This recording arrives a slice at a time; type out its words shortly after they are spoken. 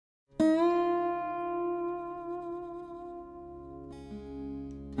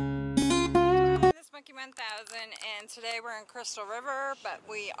Monkey 1000, and today we're in Crystal River, but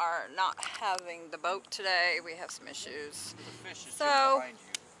we are not having the boat today. We have some issues. So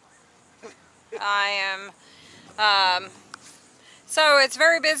I am, so it's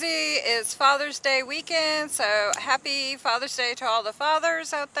very busy. It's Father's Day weekend, so happy Father's Day to all the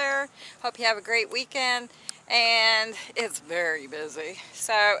fathers out there. Hope you have a great weekend. And it's very busy.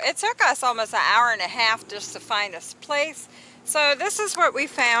 So it took us almost an hour and a half just to find this place. So this is what we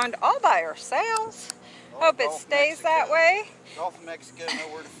found all by ourselves. Hope it stays that way. Gulf of Mexico,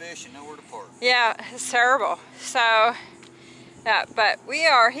 nowhere to fish and nowhere to park. Yeah, it's terrible. So, yeah, but we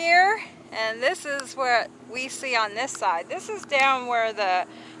are here, and this is what we see on this side. This is down where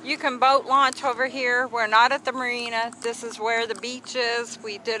you can boat launch over here. We're not at the marina. This is where the beach is.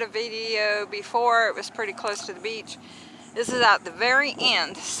 We did a video before. It was pretty close to the beach. This is at the very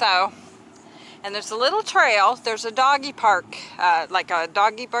end. So, and there's a little trail. There's a doggy park, like a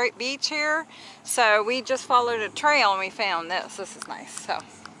doggy beach here. So we just followed a trail and we found this. This is nice. So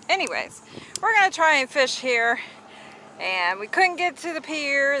anyways, we're going to try and fish here. And we couldn't get to the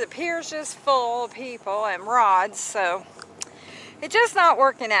pier. The pier's just full of people and rods. So it's just not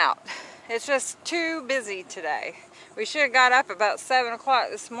working out. It's just too busy today. We should have got up about 7 o'clock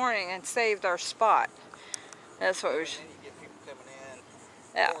this morning and saved our spot. That's what we should.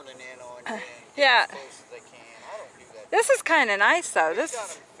 Yeah. Yeah. This is kind of nice though. This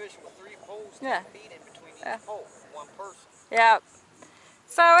is, yeah. Yeah. Yeah.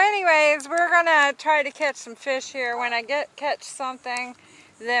 So anyways, we're gonna try to catch some fish here. When I catch something,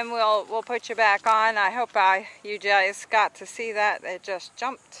 then we'll put you back on. I hope you guys got to see that. It just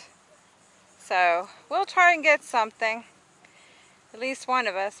jumped. So we'll try and get something. At least one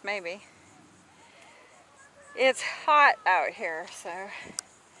of us, maybe. It's hot out here, so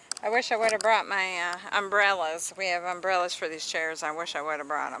I wish I would have brought my umbrellas. We have umbrellas for these chairs. I wish I would have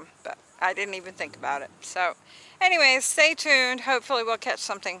brought them, but I didn't even think about it. So anyways, stay tuned. Hopefully we'll catch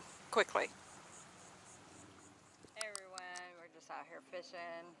something quickly. Hey everyone, we're just out here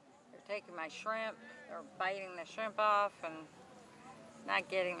fishing. They're taking my shrimp. They're biting the shrimp off and not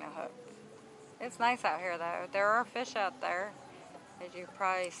getting the hook. It's nice out here though. There are fish out there, as you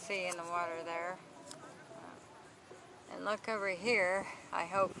probably see in the water there. And look over here.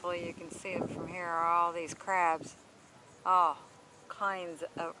 Hopefully you can see them from here. Are all these crabs. All kinds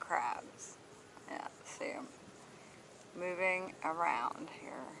of crabs. Yeah, see them moving around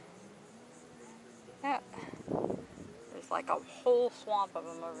here. Yeah, there's like a whole swamp of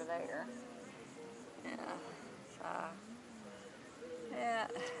them over there. Yeah,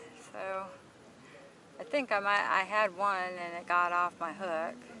 so I think I had one and it got off my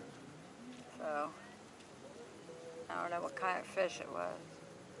hook. So I don't know what kind of fish it was.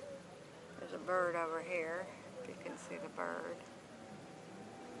 There's a bird over here, if you can see the bird.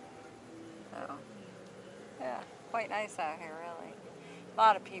 So, yeah, quite nice out here, really. A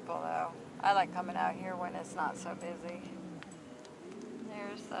lot of people, though. I like coming out here when it's not so busy.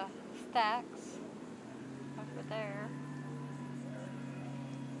 There's the stacks over there.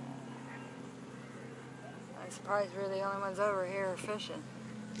 I'm surprised we're the only ones over here fishing,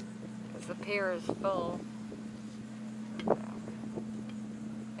 because the pier is full.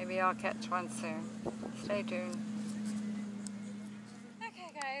 Maybe I'll catch one soon. Stay tuned.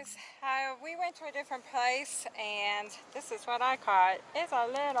 Okay guys, we went to a different place and this is what I caught. It's a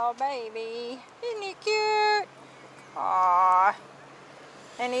little baby. Isn't he cute? Aww.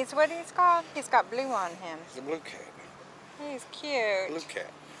 And what he's called? He's got blue on him. It's a blue cat. He's cute. Blue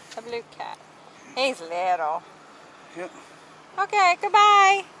cat. A blue cat. He's little. Yep. Okay,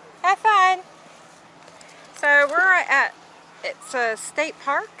 goodbye. Have fun. So we're at, it's a state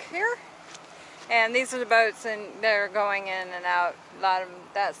park here. And these are the boats, and they're going in and out. A lot of them,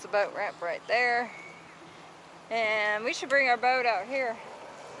 that's the boat ramp right there. And we should bring our boat out here.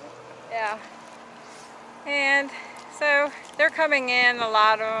 Yeah. And so they're coming in, a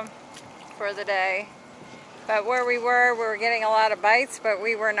lot of them, for the day. But where we were getting a lot of bites, but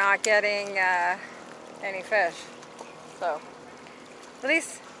we were not getting any fish. So, at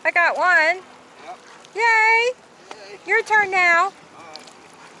least I got one. Yep. Yay! Your turn now.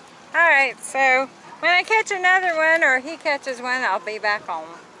 Alright, so when I catch another one, or he catches one, I'll be back on.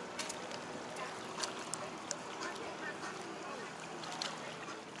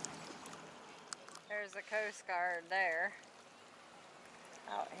 There's the Coast Guard there,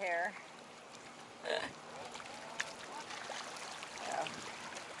 out here.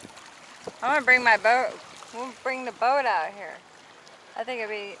 So, I'm going to bring my boat, we'll bring the boat out here. I think it'd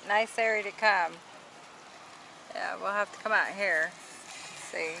be a nice area to come. Yeah, we'll have to come out here. Let's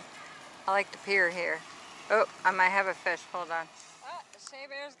see. I like the pier here. Oh, I might have a fish. Hold on. Oh, Shea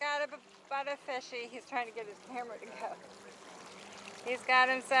Bear's got a butt of fishy. He's trying to get his camera to go. He's got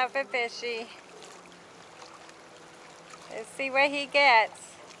himself a fishy. Let's see what he gets.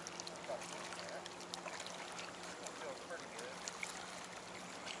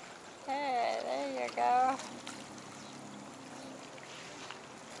 Hey, there you go.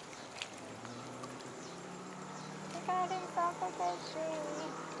 He got himself a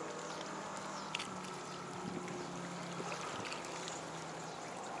fishy.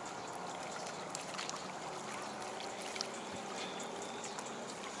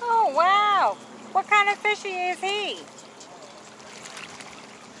 Oh, wow. What kind of fishy is he?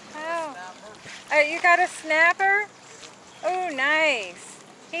 Oh, oh, you got a snapper? Oh, nice.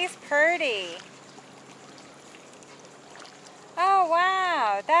 He's pretty. Oh,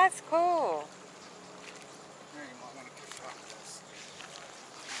 wow. That's cool. Here, you might want to get shot this.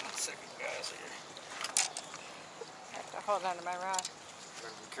 One second, guys, here. I have to hold on to my rod.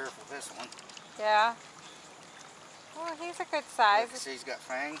 Better be careful with this one. Yeah. Oh, he's a good Yeah, size. see he's got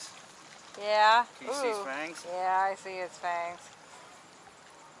fangs? Yeah. Can you see his fangs? Yeah, I see his fangs.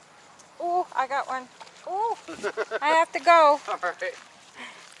 Ooh, I got one. Ooh, I have to go. All right.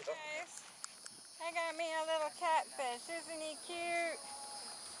 Guys, I got me a little catfish. Isn't he cute?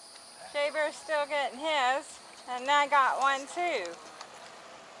 Shea Bear's still getting his, and I got one too.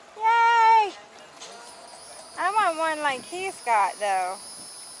 Yay! I want one like he's got though.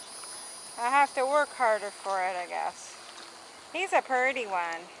 I have to work harder for it, I guess. He's a pretty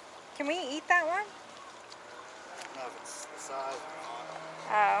one. Can we eat that one? I don't know if it's the size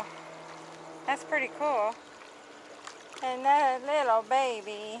or not. Oh, that's pretty cool. Another little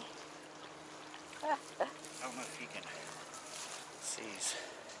baby. I don't know if you can see his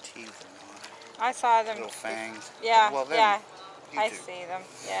teeth or not. I saw them. Little fangs. Yeah, Well, then, yeah. I YouTube. see them.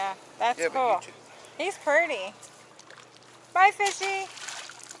 Yeah, that's Yeah, cool. but YouTube. He's pretty. Bye, fishy.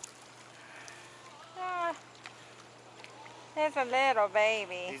 Ah, there's a little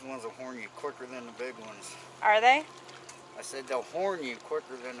baby. These ones will horn you quicker than the big ones. Are they? I said they'll horn you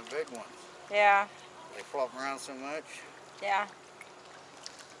quicker than the big ones. Yeah, They flop around so much. yeah.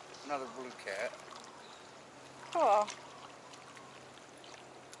 Another blue cat. Cool.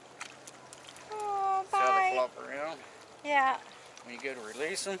 Oh, See how they bye. flop around? Yeah. When you go to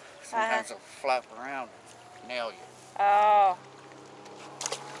release them, sometimes they'll flap around and nail you. Oh.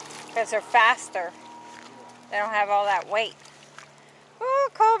 Because they're faster. They don't have all that weight. Ooh,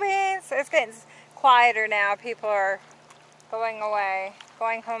 cool beans. It's getting quieter now. People are going away,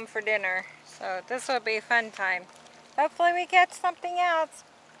 going home for dinner. So this will be a fun time. Hopefully we catch something else.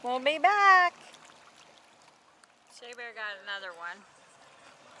 We'll be back. Shea Bear got another one.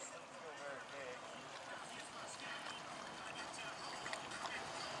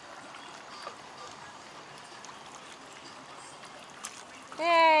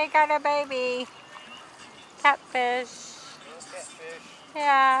 Yay, got a baby. Catfish. Little catfish.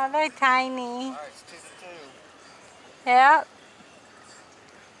 Yeah, they're tiny. All right, it's 2 to 2. Yep.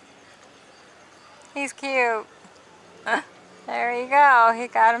 He's cute. There you go. He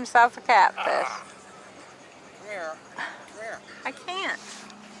got himself a catfish. Come here. Come here. I can't.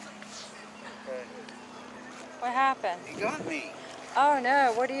 Okay. What happened? He got me. Oh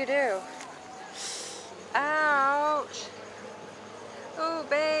no, what do you do? Ouch. Ooh,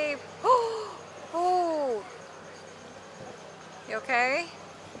 babe. Ooh. You okay?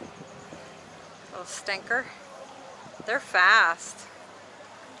 Little stinker. They're fast.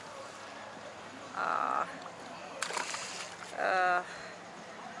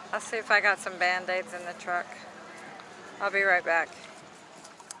 I'll see if I got some Band-Aids in the truck. I'll be right back.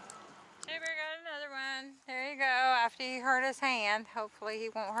 Shea Bear got another one. There you go. After he hurt his hand, hopefully he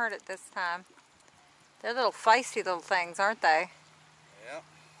won't hurt it this time. They're little feisty little things, aren't they? Yep.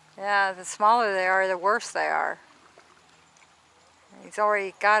 Yeah, the smaller they are, the worse they are. He's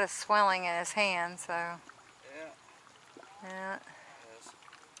already got a swelling in his hand, so Yeah. yeah. Yes.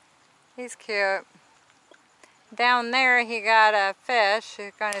 He's cute. Down there he got a fish.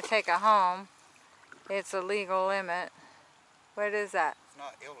 He's going to take it home. It's a legal limit. What is that? It's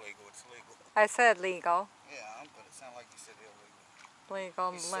not illegal, it's legal. I said legal. Yeah, but it sounded like you said illegal.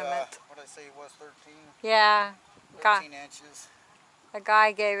 Legal He's, limit. what did I say he was, 13? Yeah. 13 inches. A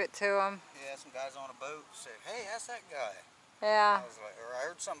guy gave it to him. Yeah, some guys on a boat said, hey, that's that guy. Yeah. I was like, or I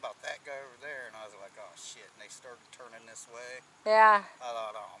heard something about that guy over there, and I was like, oh shit. And they started turning this way. Yeah. I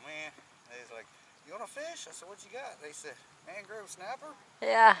thought, oh man. They was like, you want a fish? I said, what you got? They said, mangrove snapper?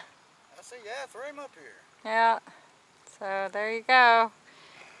 Yeah. I said, yeah, throw him up here. Yeah. So there you go.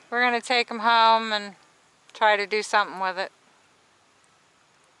 We're going to take him home and try to do something with it.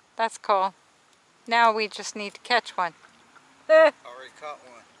 That's cool. Now we just need to catch one. All right. already caught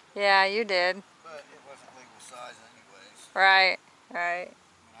one. Yeah, you did. But it wasn't legal size anyways. Right, right.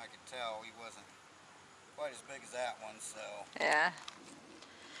 And I could tell he wasn't quite as big as that one, so. Yeah.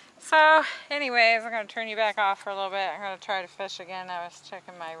 So, anyways, I'm going to turn you back off for a little bit. I'm going to try to fish again. I was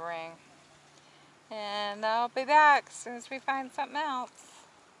checking my ring. And I'll be back as soon as we find something else.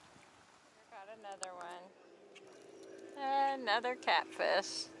 Got another one. Another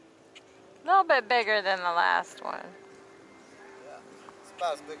catfish. A little bit bigger than the last one. Yeah, it's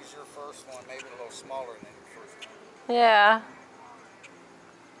about as big as your first one, maybe a little smaller than your first one. Yeah.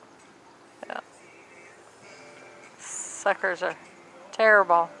 Yeah. Suckers are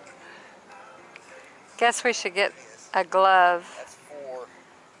terrible. Guess we should get a glove. That's 4.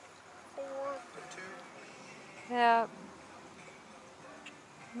 4 to 2. Yep.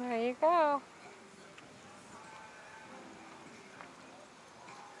 There you go.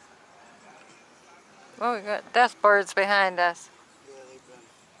 Oh, we got death birds behind us. Yeah, they've been.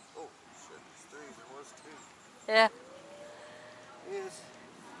 Oh, shit, it's 3. There was 2. Yeah. Yes.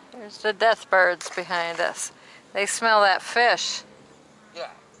 There's the death birds behind us. They smell that fish. Yeah.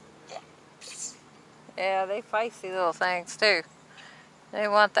 Yeah, they feisty little things too. They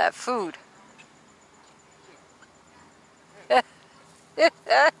want that food. They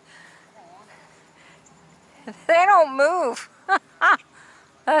don't move.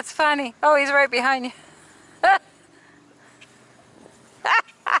 That's funny. Oh, he's right behind you.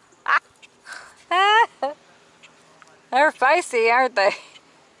 They're feisty, aren't they?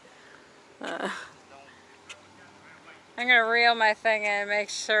 I'm gonna reel my thing in and make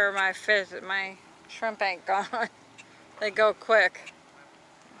sure my shrimp ain't gone. They go quick.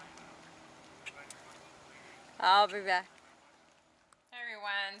 I'll be back. Hey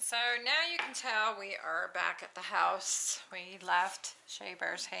everyone, so now you can tell we are back at the house. We left Shea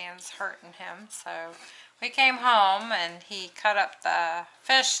Bear's hands hurting him, so we came home and he cut up the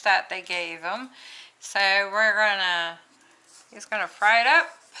fish that they gave him. So he's gonna fry it up.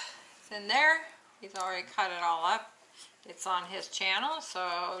 It's in there. He's already cut it all up. It's on his channel,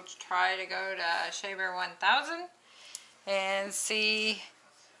 so try to go to Shea Bear 1000 and see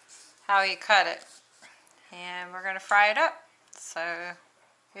how he cut it. And we're gonna fry it up. So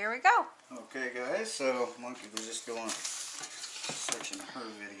here we go. Okay guys, so Monkey was just going searching her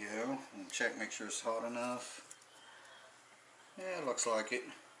video and make sure it's hot enough. Yeah, it looks like it.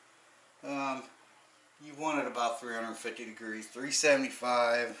 You want it about 350 degrees,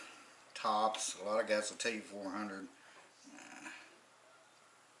 375 tops. A lot of guys will tell you 400.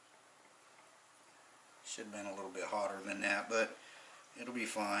 Should have been a little bit hotter than that, but it'll be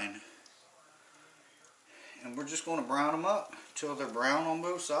fine. And we're just going to brown them up until they're brown on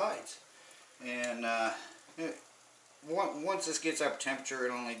both sides. And once this gets up temperature,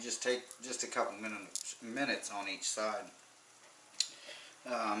 it'll only just take just a couple minutes on each side.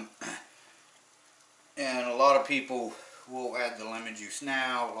 And a lot of people will add the lemon juice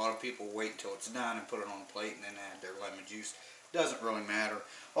now. A lot of people wait until it's done and put it on a plate and then add their lemon juice. Doesn't really matter.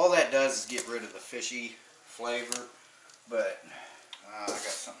 All that does is get rid of the fishy flavor. But I got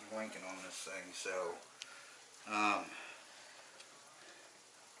something blinking on this thing, so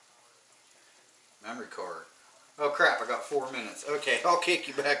memory card. Oh crap, I got 4 minutes. Okay, I'll kick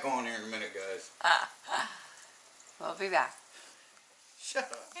you back on here in a minute, guys. We'll be back. Shut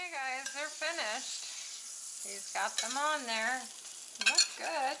up. Okay guys, they're finished. He's got them on there. Look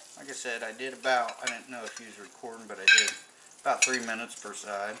good. Like I said, I didn't know if he was recording, but I did about 3 minutes per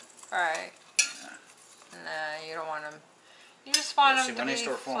side. Alright. Yeah. No, you don't want them. You just want them to be when they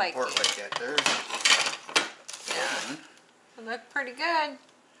start falling apart like that, yeah. They look pretty good.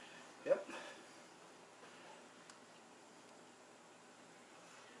 Yep.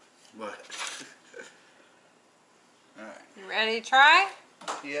 What? Alright. You ready to try?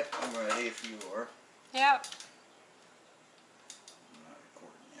 Yep, I'm ready if you are. Yep. I'm not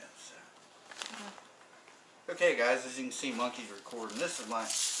recording yet, so. Okay guys, as you can see, Monkey's recording. This is my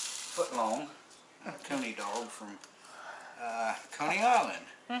foot-long Coney dog from Coney Island.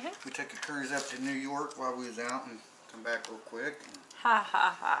 We took a cruise up to New York while we was out and come back real quick. Ha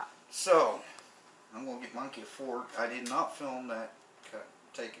ha ha. So, I'm going to get Monkey a fork. I did not film that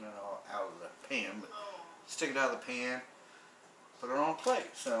taking it all out of the pan, but stick it out of the pan, put it on a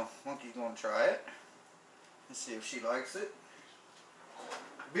plate. So, Monkey's going to try it and see if she likes it.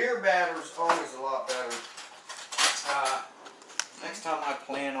 Beer batter is always a lot better. Next time I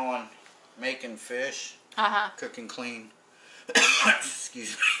plan on making fish, cooking clean.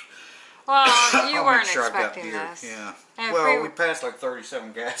 Excuse me. Well, you I'll weren't make sure I've got expecting beer. this. Yeah. And Well, we passed like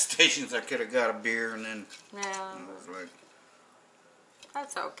 37 gas stations. I could have got a beer and then. Yeah. I was like,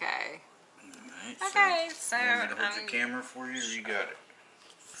 That's okay. Alright, Okay, so you want me to hold the camera for you, or you got it?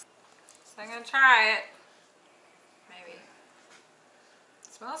 So I'm gonna try it. Maybe.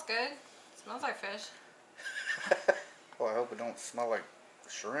 It smells good. It smells like fish. Well, I hope it don't smell like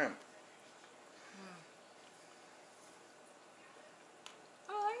shrimp.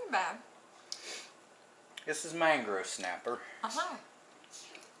 Oh, that ain't bad. This is mangrove snapper. Uh-huh.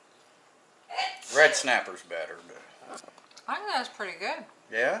 Red snapper's better, but I think that's pretty good.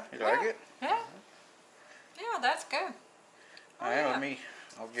 yeah, you like it? Yeah. Yeah, that's good. Alright,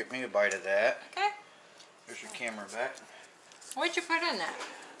 I'll get me a bite of that. Okay. There's your camera back. What'd you put in that?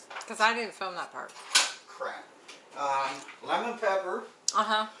 Because I didn't film that part. Crap. Lemon pepper.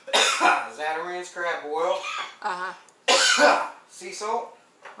 Uh-huh. Zatarain's crab oil. Uh-huh. Sea salt.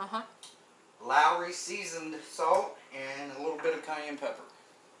 Uh-huh. Lowry seasoned salt. And a little bit of cayenne pepper.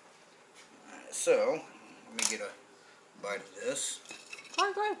 Alright, so, let me get a bite of this.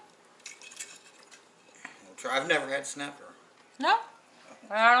 Quite good. We'll try. I've never had snapper. No.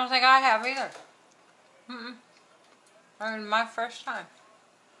 I don't think I have either. Mm-mm. I mean, my first time.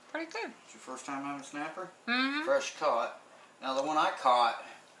 Pretty good. It's your first time having snapper? Mm-hmm. Fresh caught. Now the one I caught,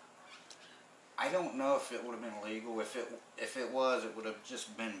 I don't know if it would have been legal. If it was, it would have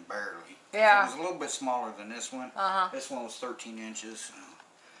just been barely. Yeah. It was a little bit smaller than this one. Uh-huh. This one was 13 inches.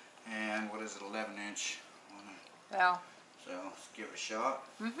 And what is it, 11 inch? Yeah. So let's give it a shot.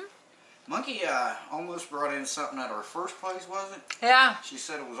 Mm-hmm. Monkey almost brought in something at our first place, was it? Yeah. She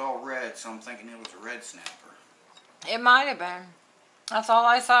said it was all red, so I'm thinking it was a red snapper. It might have been. That's all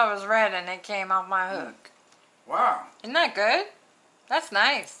I saw was red, and it came off my hook. Wow. Isn't that good? That's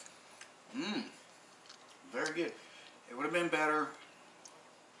nice. Mmm. Very good. It would have been better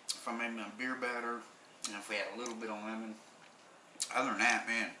if I made my beer better and if we had a little bit of lemon. Other than that,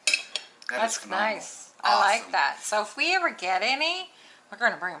 man, That's nice. Awesome. I like that. So if we ever get any, we're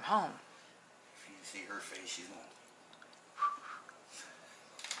going to bring them home. If you see her face, she's going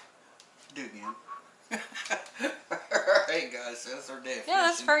to do it again. Alright guys, that's our day of Yeah,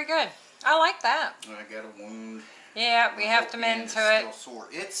 that's fishing. very good. I like that. I got a wound. Yeah, we have to mend It's to it. still sore.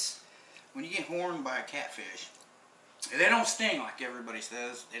 It's when you get horned by a catfish, they don't sting like everybody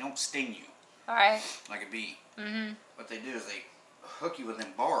says. They don't sting you All right. like a bee. Mm-hmm. What they do is they hook you with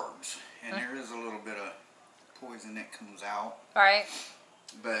them barbs, and there is a little bit of poison that comes out. All right.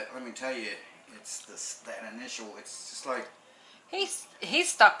 But let me tell you, it's that initial. It's just like He's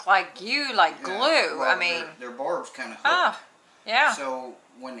stuck like you, like glue. well, I mean. their barbs kind of hook. Oh, yeah. So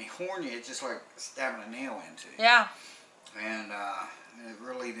when they horn you, it's just like stabbing a nail into you. Yeah. And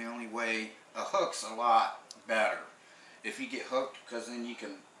really the only way, a hook's a lot better if you get hooked, because then you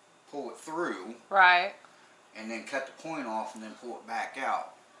can pull it through Right. and then cut the point off and then pull it back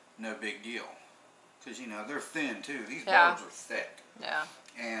out. No big deal. Because, you know, they're thin too. These barbs are thick. Yeah.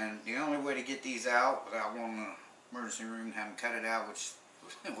 And the only way to get these out without going to the emergency room and have them cut it out, which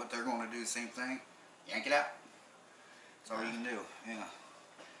what they're going to do, same thing, yank it out. That's all you can do. Yeah.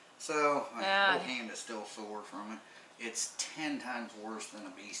 So, my whole hand is still sore from it. It's 10 times worse than a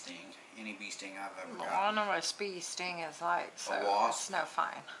bee sting. Any bee sting I've ever Well, I gotten. know what a bee sting is like, so A wasp? it's no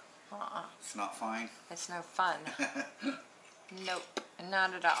fun. It's not fine. It's no fun. Nope,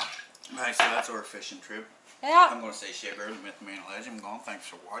 not at all. Alright, so that's our fishing trip. Yeah. I'm going to say Shay Bear, the Myth, Man, Legend. I'm going. Thanks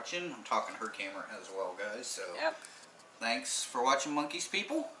for watching. I'm talking her camera as well, guys. So, Yep. thanks for watching, Monkey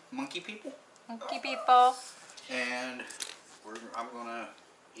people. Monkey people. And I'm going to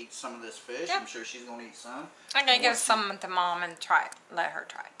eat some of this fish. Yep. I'm sure she's going to eat some. I'm going to give some to Mom and try it. Let her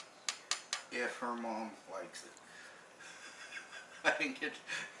try it. If her mom likes it.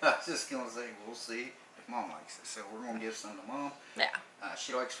 I was just going to say, we'll see if Mom likes it. So, we're going to give some to Mom. Yeah.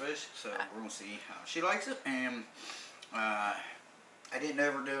 She likes fish, so we're going to see how she likes it. And I didn't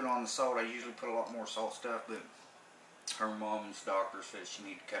ever do it on the salt. I usually put a lot more salt stuff, but her mom's doctor said she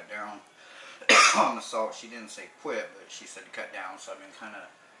needed to cut down on the salt. She didn't say quit, but she said to cut down. So I've been kind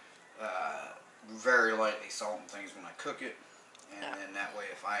of very lightly salting things when I cook it. And then that way,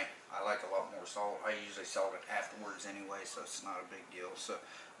 if I like a lot more salt, I usually salt it afterwards anyway, so it's not a big deal. So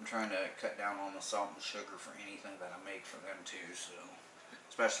I'm trying to cut down on the salt and sugar for anything that I make for them too. So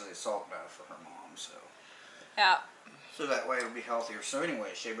especially the salt bath for her mom. So Yeah. so that way it'll be healthier. So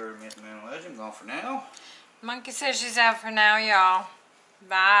anyway, Shay Bear, Myth, Man, Legend, gone for now. Monkey says she's out for now, y'all.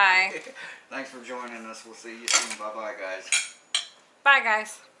 Bye. Thanks for joining us. We'll see you soon. Bye bye, guys. Bye,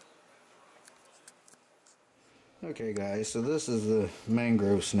 guys. Okay guys, so this is the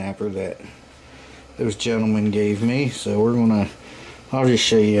mangrove snapper that those gentlemen gave me. So we're gonna, I'll just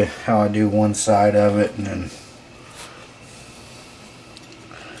show you how I do one side of it, and then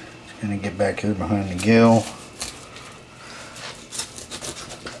just gonna get back here behind the gill.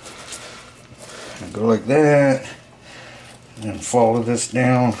 Go like that, and follow this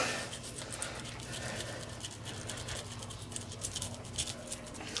down.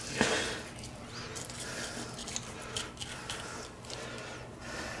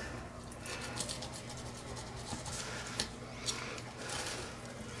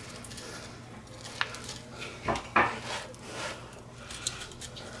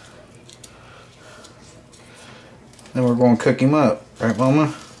 Then we're going to cook him up, right,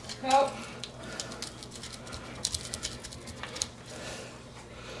 Mama? Nope.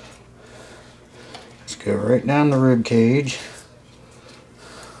 Let's go right down the rib cage.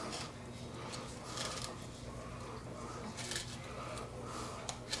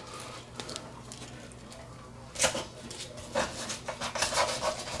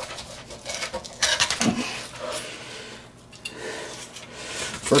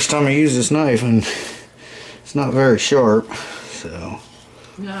 First time I use this knife, and it's not very sharp, so.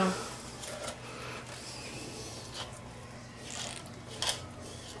 No.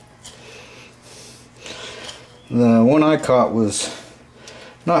 The one I caught was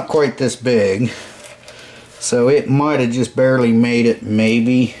not quite this big, so it might have just barely made it,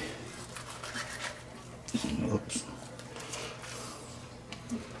 maybe. Oops.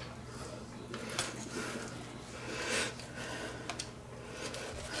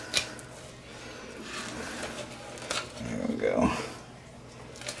 There we go.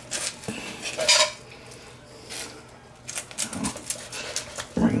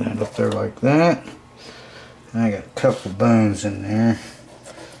 Bring that up there like that. I got a couple bones in there.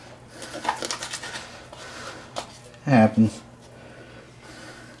 Happens.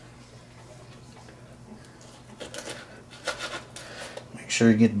 Make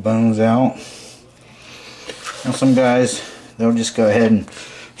sure you get the bones out. Now some guys, they'll just go ahead and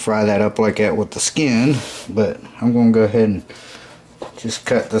fry that up like that with the skin, but I'm going to go ahead and just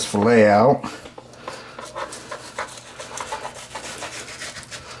cut this fillet out.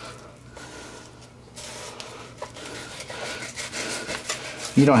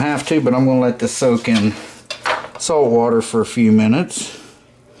 You don't have to, but I'm going to let this soak in salt water for a few minutes.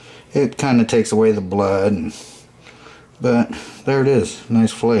 It kind of takes away the blood, but there it is,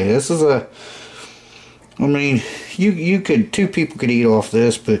 nice fillet. This is a, I mean, you could, two people could eat off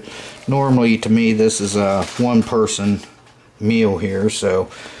this, but normally to me this is a one-person meal here.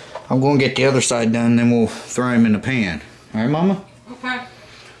 So I'm going to get the other side done, then we'll throw him in the pan. All right, Mama? Okay.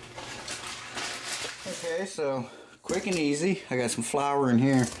 Okay, so quick and easy. I got some flour in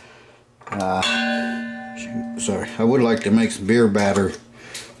here. Sorry, I would like to make some beer batter,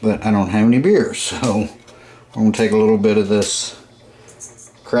 but I don't have any beer, so I'm going to take a little bit of this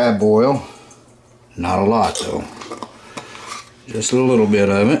crab oil. Not a lot though. Just a little bit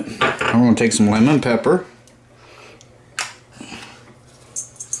of it. I'm going to take some lemon pepper.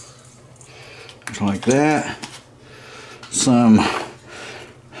 Just like that. Some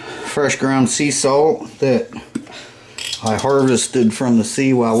fresh ground sea salt that I harvested from the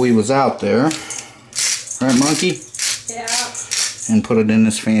sea while we was out there. Right, Monkey? Yeah. And put it in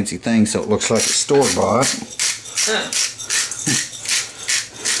this fancy thing so it looks like it's store-bought.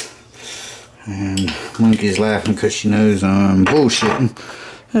 And Monkey's laughing because she knows I'm bullshitting.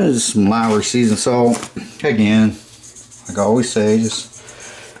 There's some Lowry seasoned salt. Again, like I always say, just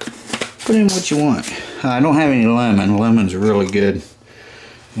put in what you want. I don't have any lemon. Lemons are really good.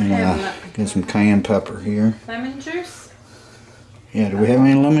 And get some cayenne pepper here. Lemon juice? Yeah, do we have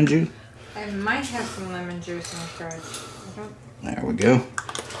any lemon juice? I might have some lemon juice in the fridge. There we go.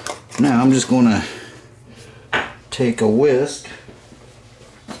 Now I'm just going to take a whisk.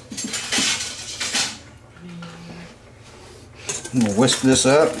 I'm going to whisk this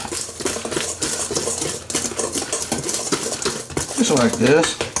up. Just like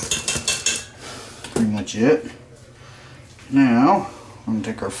this. Pretty much it. Now, I'm going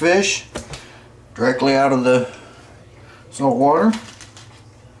to take our fish directly out of the salt water.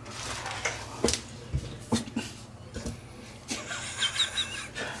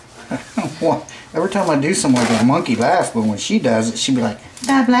 Every time I do something like that, Monkey laughs, but when she does it, she'd be like,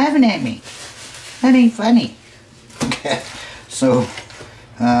 "Stop laughing at me. That ain't funny." Okay. So,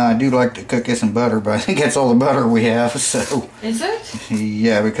 I do like to cook this in butter, but I think that's all the butter we have, so. Is it?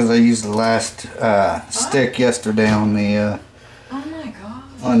 Yeah, because I used the last stick yesterday on the, oh my God.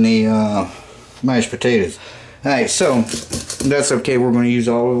 on the mashed potatoes. Alright, so, that's okay. We're going to use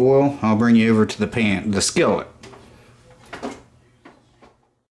olive oil. I'll bring you over to the pan, the skillet.